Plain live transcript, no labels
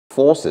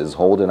Forces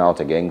holding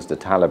out against the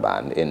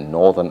Taliban in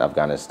northern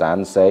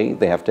Afghanistan say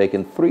they have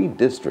taken 3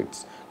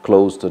 districts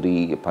close to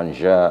the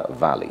Panjshir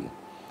Valley.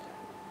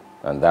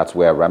 And that's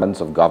where remnants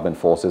of government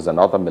forces and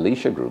other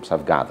militia groups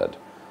have gathered.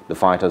 The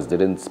fighters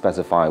didn't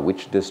specify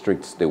which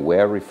districts they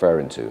were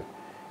referring to.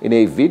 In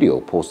a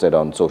video posted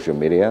on social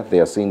media,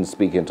 they are seen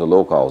speaking to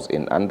locals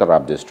in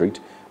Andarab district,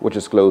 which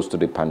is close to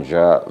the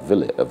Panjshir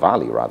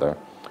Valley.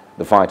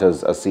 The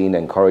fighters are seen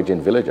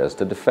encouraging villagers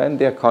to defend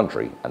their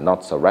country and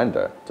not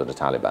surrender to the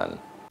Taliban.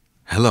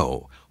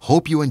 Hello,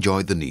 hope you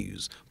enjoyed the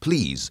news.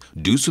 Please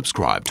do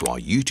subscribe to our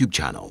YouTube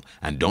channel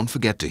and don't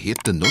forget to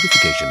hit the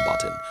notification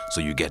button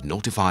so you get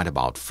notified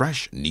about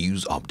fresh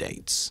news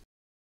updates.